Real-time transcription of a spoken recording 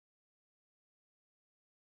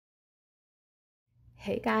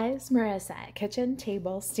Hey guys, Marissa at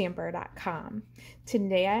KitchenTableStamper.com.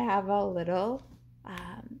 Today I have a little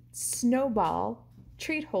Snowball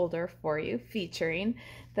treat holder for you featuring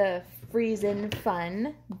the Freezin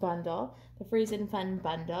Fun Bundle. The Freezin Fun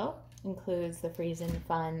Bundle includes the Freezin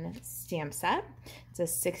Fun stamp set. It's a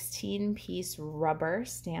 16-piece rubber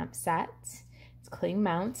stamp set. It's cling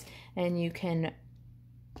mount, and you can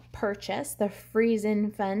purchase the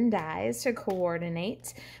Freezin Fun dies to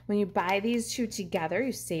coordinate. When you buy these two together,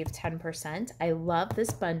 you save 10%. I love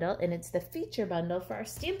this bundle, and it's the feature bundle for our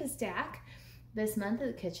Stamp-A-Stack this month at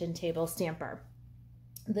the Kitchen Table Stamper.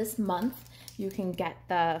 This month, you can get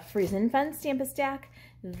the Freezin Fun Stamp-A-Stack.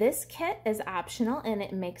 This kit is optional, and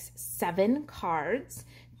it makes 7 cards.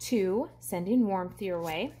 2, sending warmth your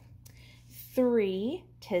way. 3,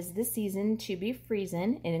 'tis the season to be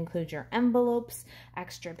freezin'. It includes your envelopes,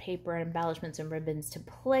 extra paper, embellishments, and ribbons to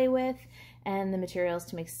play with, and the materials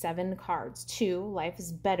to make 7 cards. 2, life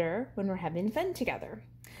is better when we're having fun together.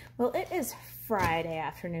 Well, it is Friday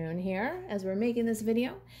afternoon here as we're making this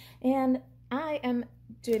video, and I am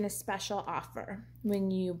doing a special offer.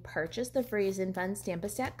 When you purchase the Freezin Fun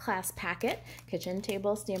Stamp-A-Stack class packet,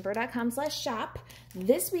 kitchentablestamper.com/shop,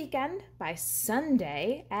 this weekend by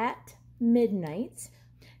Sunday at midnight,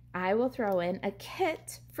 I will throw in a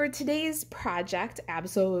kit for today's project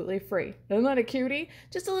absolutely free. Isn't that a cutie?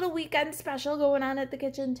 Just a little weekend special going on at the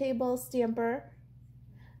Kitchen Table Stamper.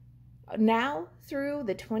 Now through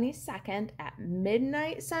the 22nd at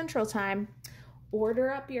midnight Central Time,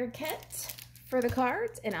 order up your kit for the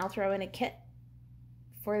cards and I'll throw in a kit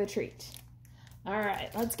for the treat. All right,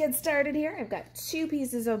 let's get started here. I've got 2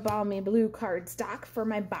 pieces of balmy blue cardstock for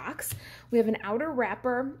my box. We have an outer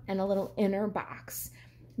wrapper and a little inner box.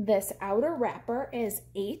 This outer wrapper is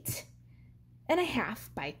 8.5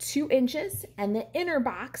 by 2 inches, and the inner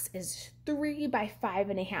box is 3 by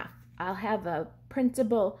 5.5. I'll have a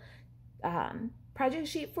printable project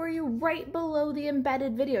sheet for you right below the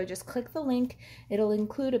embedded video. Just click the link. It'll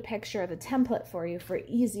include a picture of the template for you for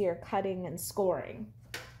easier cutting and scoring.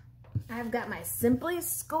 I've got my Simply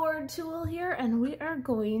Scored tool here, and we are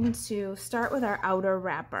going to start with our outer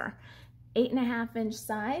wrapper. 8.5-inch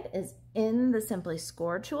side is in the Simply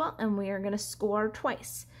Scored tool, and we are going to score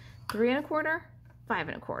twice. 3.25,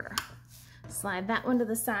 5.25. Slide that one to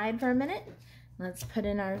the side for a minute. Let's put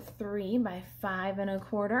in our 3 by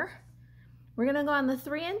 5.25. We're going to go on the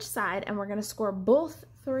 3-inch side, and we're going to score both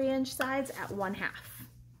 3-inch sides at 1/2.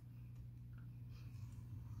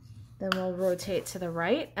 Then we'll rotate to the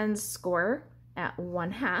right and score at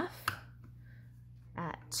 1/2,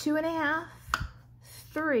 at 2.5,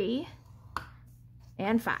 3,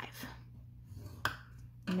 and 5.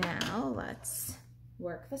 Now let's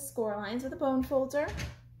work the score lines with a bone folder.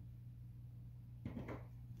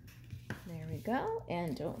 There we go.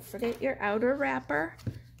 And don't forget your outer wrapper.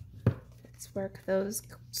 Let's work those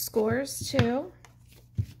scores too.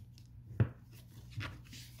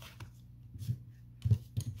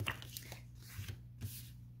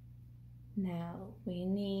 Now we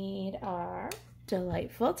need our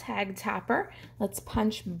delightful tag topper. Let's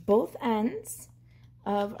punch both ends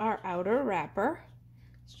of our outer wrapper.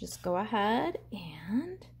 Let's just go ahead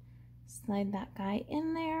and slide that guy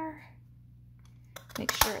in there.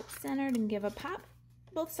 Make sure it's centered and give a pop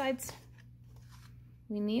both sides.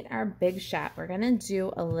 We need our big shot. We're gonna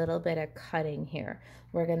do a little bit of cutting here.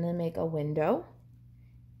 We're gonna make a window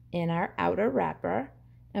in our outer wrapper,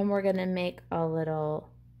 and we're gonna make a little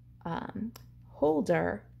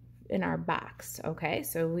holder in our box. Okay,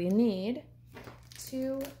 so we need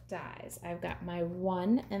 2 dies. I've got my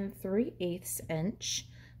 1 3/8 inch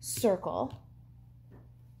circle.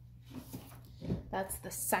 That's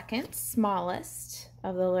the second smallest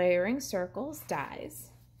of the layering circles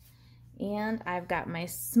dies. And I've got my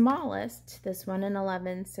smallest, this 1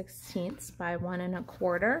 11/16 by 1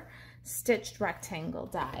 1/4 stitched rectangle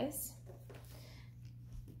dies.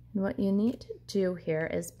 And what you need to do here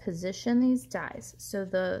is position these dies so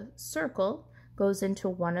the circle goes into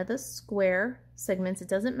one of the square segments. It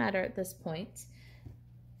doesn't matter at this point.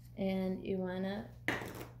 And you want to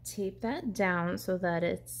tape that down so that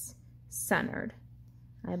it's centered.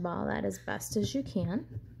 Eyeball that as best as you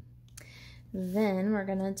can. Then we're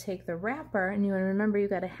going to take the wrapper, and you want to remember you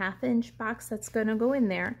got a 1/2-inch box that's going to go in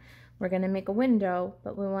there. We're going to make a window,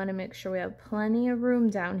 but we want to make sure we have plenty of room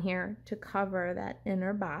down here to cover that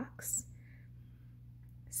inner box.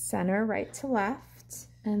 Center right to left,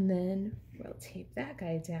 and then we'll tape that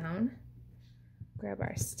guy down. Grab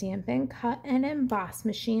our Stampin' Cut and Emboss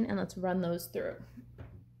machine, and let's run those through.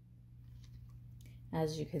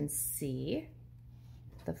 As you can see,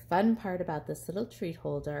 the fun part about this little treat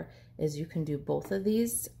holder is you can do both of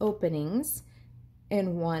these openings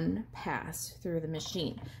in one pass through the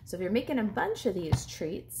machine. So if you're making a bunch of these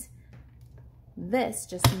treats, this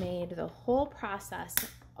just made the whole process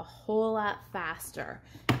a whole lot faster.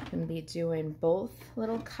 You can be doing both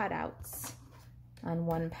little cutouts on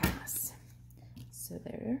one pass. So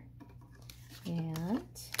there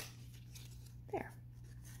and there.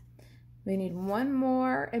 We need one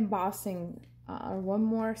more embossing or one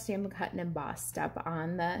more Stampin' Cut and Emboss step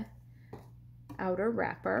on the outer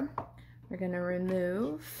wrapper. We're going to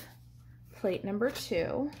remove plate number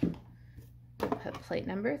 2, put plate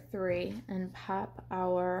number 3, and pop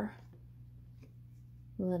our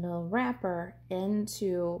little wrapper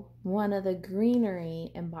into one of the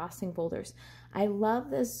greenery embossing folders. I love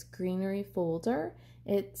this greenery folder.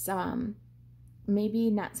 It's maybe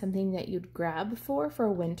not something that you'd grab for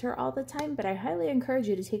winter all the time, but I highly encourage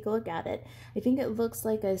you to take a look at it. I think it looks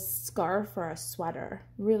like a scarf or a sweater.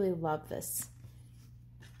 Really love this.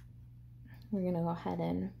 We're gonna go ahead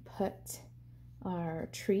and put our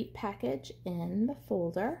treat package in the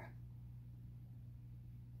folder.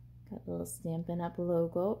 Got the little Stampin' Up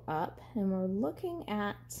logo up, and we're looking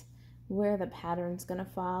at where the pattern's gonna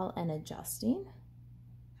fall and adjusting.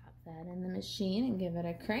 Pop that in the machine and give it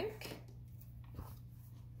a crank.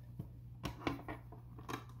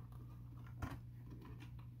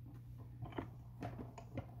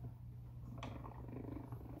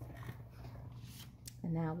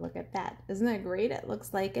 And now look at that. Isn't that great? It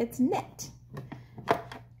looks like it's knit.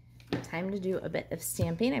 Time to do a bit of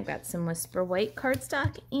stamping. I've got some Whisper White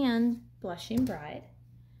cardstock and Blushing Bride.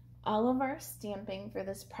 All of our stamping for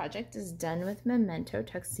this project is done with Memento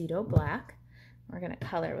Tuxedo Black. We're going to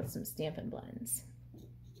color with some Stampin' Blends.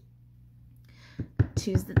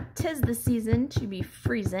 'Tis the season to be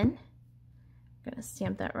freezin'. We're going to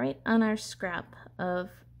stamp that right on our scrap of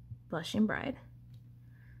Blushing Bride.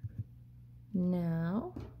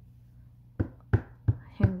 Now,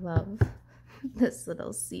 I love this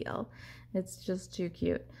little seal. It's just too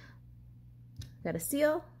cute. Got a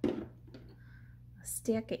seal, a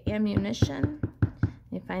stack of ammunition.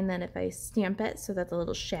 I find that if I stamp it so that the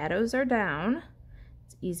little shadows are down,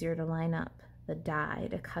 it's easier to line up the die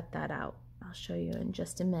to cut that out. I'll show you in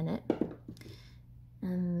just a minute.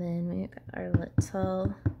 And then we got our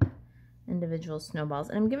little individual snowballs.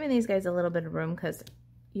 And I'm giving these guys a little bit of room because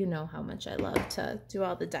you know how much I love to do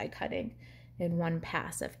all the die cutting in one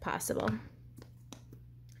pass if possible.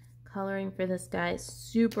 Coloring for this guy is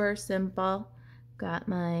super simple. Got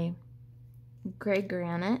my gray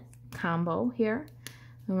granite combo here,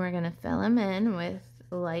 and we're going to fill him in with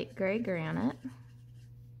light gray granite.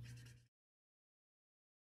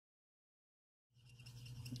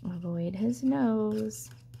 Avoid his nose.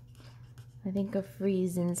 I think a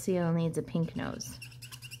Freezin seal needs a pink nose.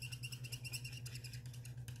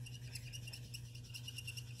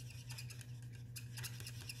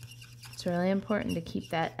 It's really important to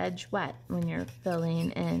keep that edge wet when you're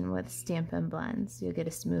filling in with Stampin' Blends. You'll get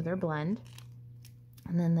a smoother blend.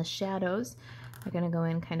 And then the shadows are going to go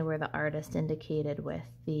in kind of where the artist indicated with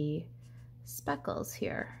the speckles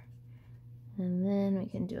here. And then we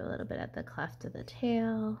can do a little bit at the cleft of the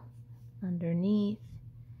tail, underneath,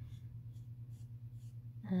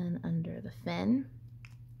 and under the fin.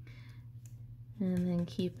 And then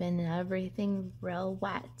keeping everything real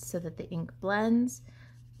wet so that the ink blends.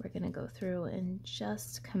 We're going to go through and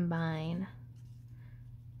just combine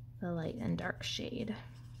the light and dark shade.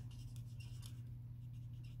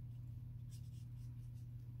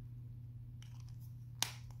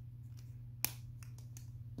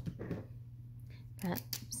 Got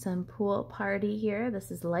some Pool Party here. This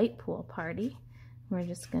is Light Pool Party. We're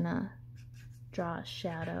just going to draw a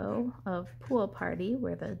shadow of Pool Party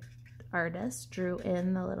where the artist drew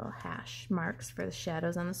in the little hash marks for the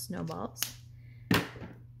shadows on the snowballs.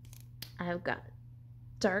 I've got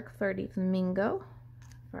Dark Flirty Flamingo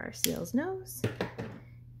for our seal's nose,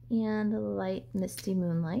 and Light Misty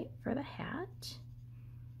Moonlight for the hat.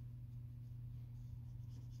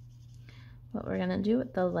 What we're going to do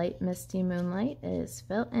with the Light Misty Moonlight is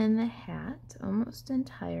fill in the hat almost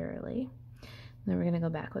entirely. Then we're going to go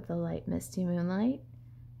back with the Light Misty Moonlight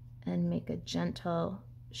and make a gentle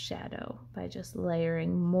shadow by just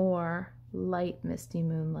layering more Light Misty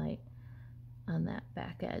Moonlight on that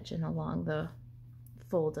back edge and along the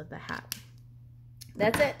fold of the hat.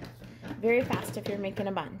 That's it. Very fast if you're making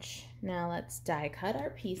a bunch. Now let's die cut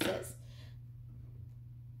our pieces.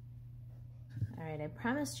 All right, I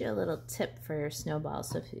promised you a little tip for your snowballs.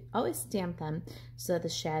 So if you always stamp them so the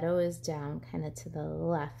shadow is down kind of to the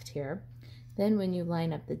left here, then when you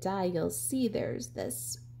line up the die, you'll see there's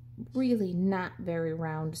this really not very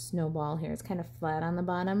round snowball here. It's kind of flat on the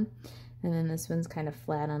bottom, and then this one's kind of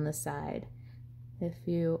flat on the side. If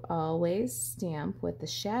you always stamp with the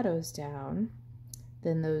shadows down,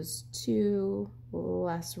 then those two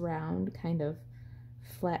less round, kind of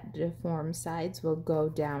flat deformed sides will go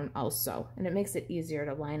down also. And it makes it easier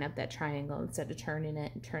to line up that triangle instead of turning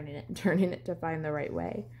it and turning it and turning it to find the right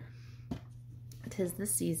way. 'Tis the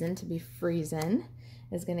season to be freezin'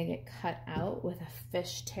 is going to get cut out with a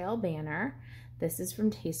fishtail banner. This is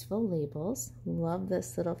from Tasteful Labels. Love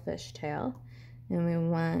this little fishtail. And we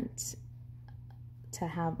want to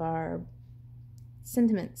have our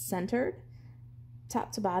sentiments centered,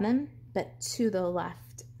 top to bottom, but to the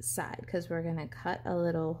left side, because we're going to cut a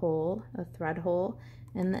little hole, a thread hole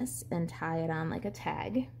in this, and tie it on like a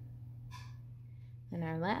tag. And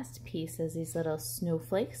our last piece is these little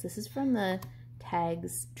snowflakes. This is from the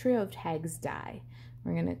tags, Trio of Tags die.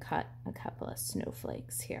 We're going to cut a couple of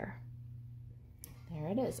snowflakes here. There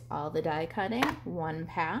it is, all the die cutting, one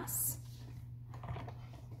pass,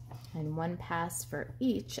 and one pass for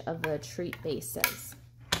each of the treat bases.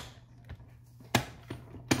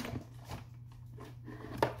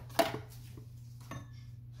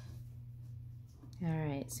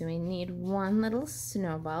 Alright, so we need one little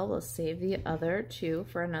snowball. We'll save the other two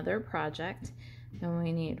for another project. And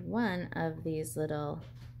we need one of these little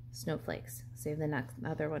snowflakes. Save the next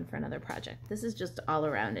other one for another project. This is just all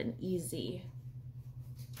around an easy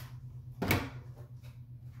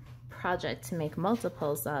project to make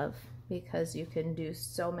multiples of, because you can do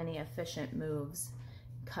so many efficient moves,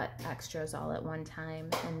 cut extras all at one time,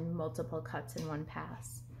 and multiple cuts in one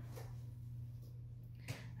pass.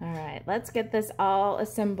 All right, let's get this all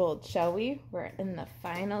assembled, shall we? We're in the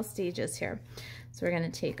final stages here. So we're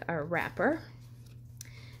going to take our wrapper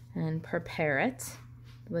and prepare it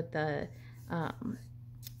with the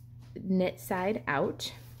knit side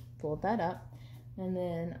out, fold that up, and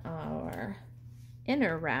then our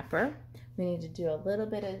inner wrapper, we need to do a little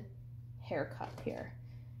bit of haircut here.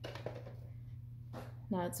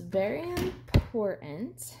 Now it's very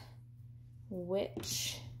important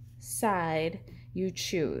which side you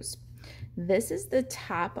choose. This is the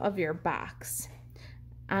top of your box.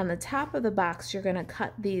 On the top of the box, you're going to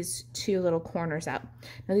cut these two little corners out.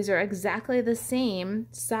 Now these are exactly the same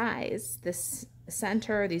size, this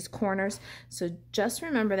center, these corners. So just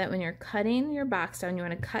remember that when you're cutting your box down, you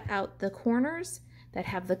want to cut out the corners that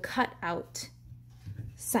have the cut out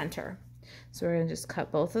center. So we're going to just cut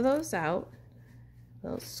both of those out,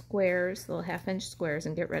 little squares, little 1/2 inch squares,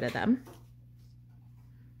 and get rid of them.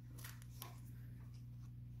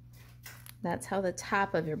 That's how the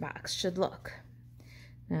top of your box should look.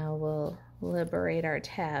 Now we'll liberate our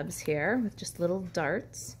tabs here with just little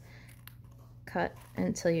darts. Cut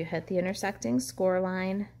until you hit the intersecting score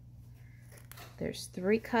line. There's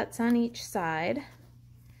 3 cuts on each side.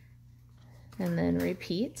 And then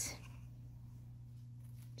repeat,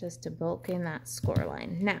 just to bulk in that score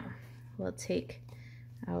line. Now, we'll take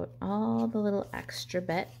out all the little extra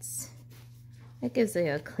bits. It gives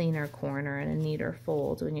you a cleaner corner and a neater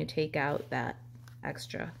fold when you take out that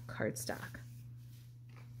extra cardstock.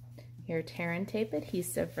 Your tear and tape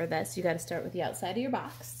adhesive for this, you got to start with the outside of your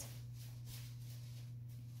box.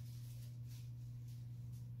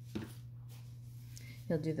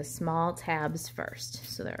 You'll do the small tabs first.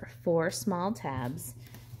 So there are 4 small tabs,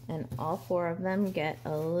 and all 4 of them get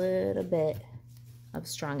a little bit of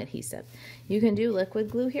strong adhesive. You can do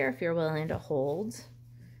liquid glue here if you're willing to hold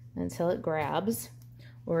until it grabs,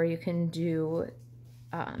 or you can do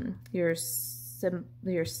your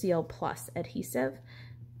Seal Plus adhesive.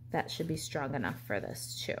 That should be strong enough for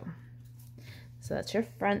this too. So that's your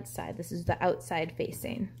front side. This is the outside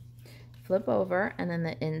facing. Flip over, and then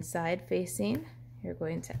the inside facing, you're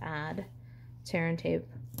going to add tear and tape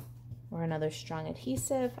or another strong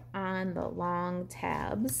adhesive on the long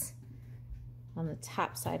tabs on the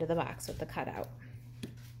top side of the box with the cutout.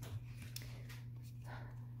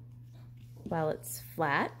 While it's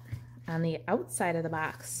flat, on the outside of the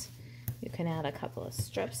box, you can add a couple of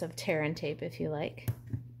strips of tear and tape if you like.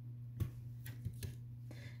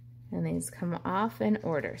 And these come off in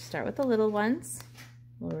order. Start with the little ones.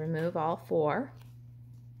 We'll remove all 4.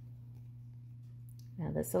 Now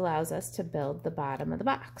this allows us to build the bottom of the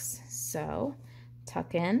box. So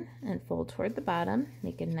tuck in and fold toward the bottom,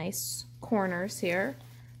 making nice corners here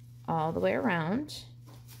all the way around.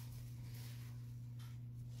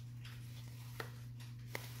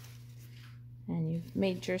 And you've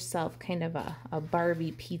made yourself kind of a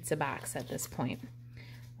Barbie pizza box at this point.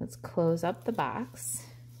 Let's close up the box.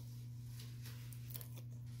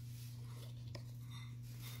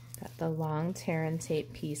 Got the long tear and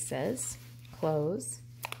tape pieces. Close,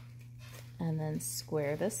 and then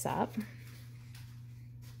square this up.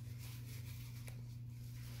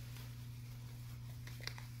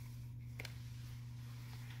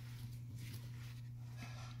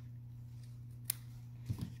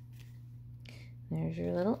 There's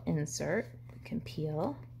your little insert. You can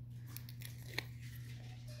peel.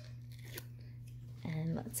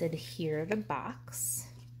 And let's adhere the box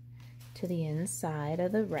to the inside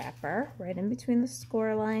of the wrapper, right in between the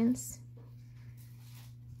score lines.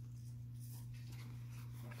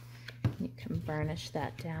 You can burnish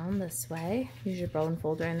that down this way. Use your bone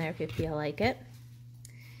folder in there if you feel like it.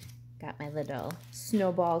 Got my little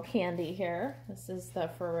Snowball candy here. This is the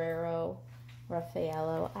Ferraro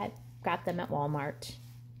Raffaello. I got them at Walmart.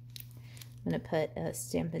 I'm going to put a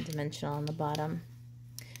Stampin' Dimensional on the bottom.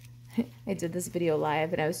 I did this video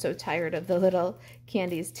live and I was so tired of the little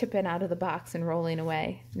candies tipping out of the box and rolling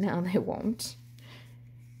away. Now they won't.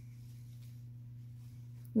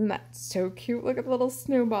 Isn't that so cute? Look at the little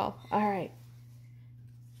snowball. All right.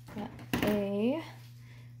 Got a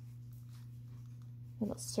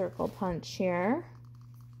little circle punch here.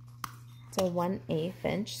 It's a 1/8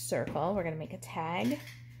 inch circle. We're going to make a tag.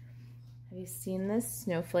 Have you seen this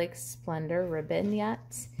Snowflake Splendor ribbon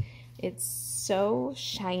yet? It's so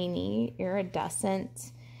shiny,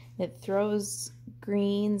 iridescent. It throws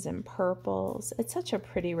greens and purples. It's such a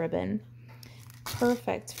pretty ribbon.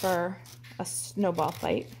 Perfect for a snowball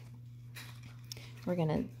fight. We're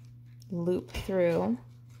gonna loop through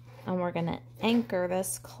and we're gonna anchor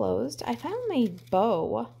this closed. I found my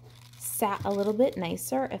bow sat a little bit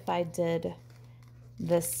nicer if I did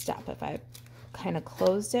this step, if I kind of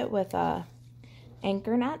closed it with a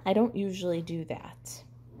anchor knot. I don't usually do that.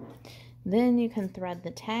 Then you can thread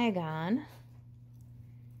the tag on.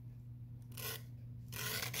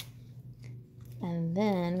 And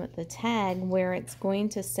then with the tag, where it's going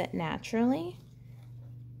to sit naturally,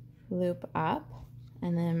 loop up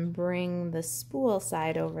and then bring the spool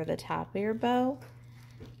side over the top of your bow.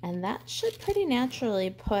 And that should pretty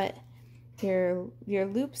naturally put your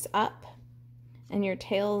loops up and your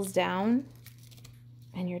tails down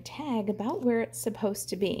and your tag about where it's supposed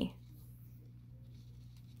to be.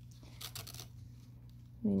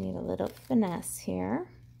 We need a little finesse here.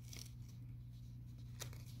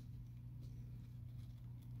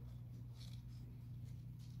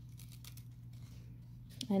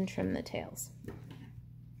 And trim the tails.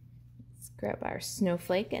 Let's grab our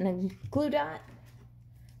snowflake and a glue dot.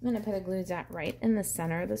 I'm going to put a glue dot right in the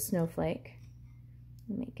center of the snowflake.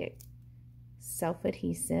 Make it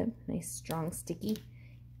self-adhesive, nice, strong, sticky.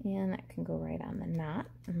 And that can go right on the knot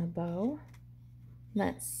and the bow.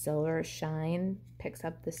 That silver shine picks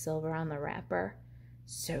up the silver on the wrapper.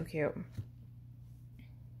 So cute.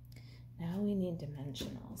 Now we need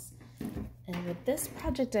dimensionals. And with this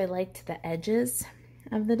project, I liked the edges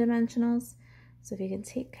of the dimensionals. So if you can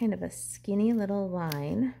take kind of a skinny little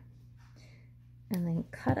line and then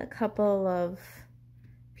cut a couple of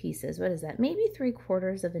pieces. What is that? Maybe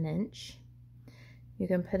 3/4 of an inch. You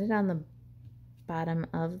can put it on the bottom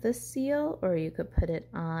of the seal or you could put it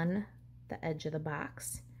on the edge of the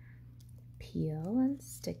box. Peel and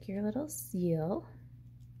stick your little seal.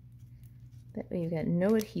 That way you got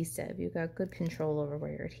no adhesive. You got good control over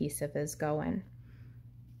where your adhesive is going.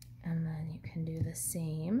 And then you can do the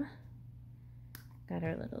same. Got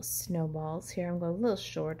our little snowballs here. I'm going a little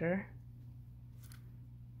shorter.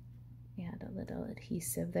 Add a little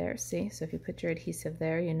adhesive there. See? So if you put your adhesive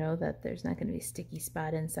there, you know that there's not going to be a sticky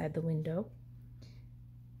spot inside the window.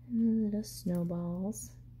 And little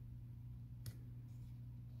snowballs.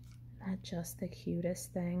 Not just the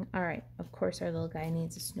cutest thing. All right, of course our little guy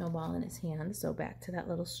needs a snowball in his hand, so back to that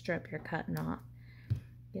little strip you're cutting off.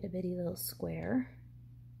 Get a bitty little square.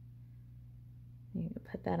 You can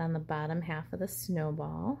put that on the bottom half of the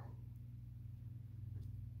snowball.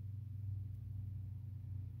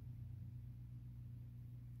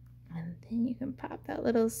 And then you can pop that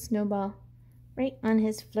little snowball right on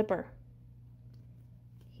his flipper.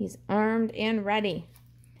 He's armed and ready.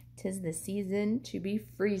 'Tis the season to be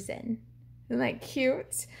freezing. Isn't that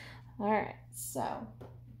cute? All right, so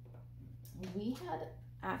we had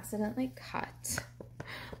accidentally cut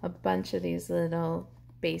a bunch of these little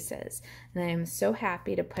bases, and I am so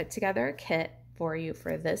happy to put together a kit for you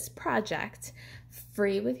for this project,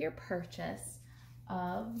 free with your purchase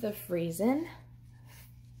of the Freezin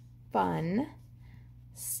Fun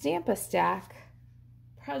Stamp-A-Stack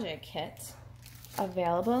project kit.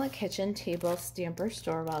 Available in the kitchen table stamper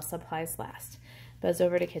store while supplies last. Buzz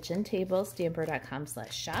over to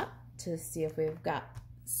kitchentablestamper.com/shop to see if we've got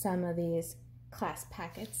some of these class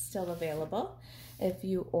packets still available. If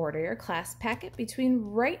you order your class packet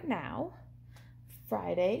between right now,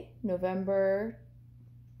 Friday, November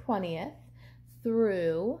 20th,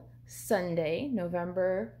 through Sunday,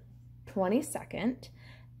 November 22nd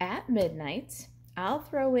at midnight, I'll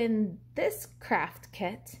throw in this craft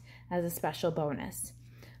kit as a special bonus.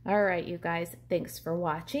 All right, you guys, thanks for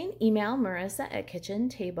watching. Email Marisa at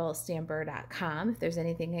kitchentablestamper.com if there's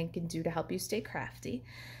anything I can do to help you stay crafty.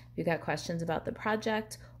 If you've got questions about the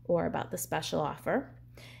project or about the special offer.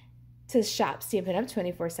 To shop Stampin' Up!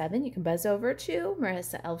 24/7, you can buzz over to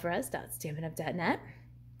marisaalvarez.stampinup.net.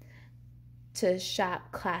 To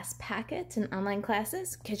shop class packets and online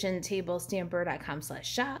classes,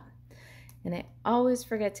 kitchentablestamper.com/shop. And I always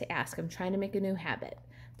forget to ask, I'm trying to make a new habit.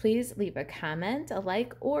 Please leave a comment, a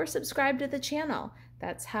like, or subscribe to the channel.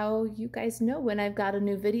 That's how you guys know when I've got a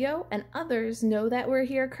new video and others know that we're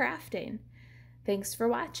here crafting. Thanks for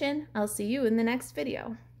watching. I'll see you in the next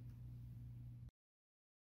video.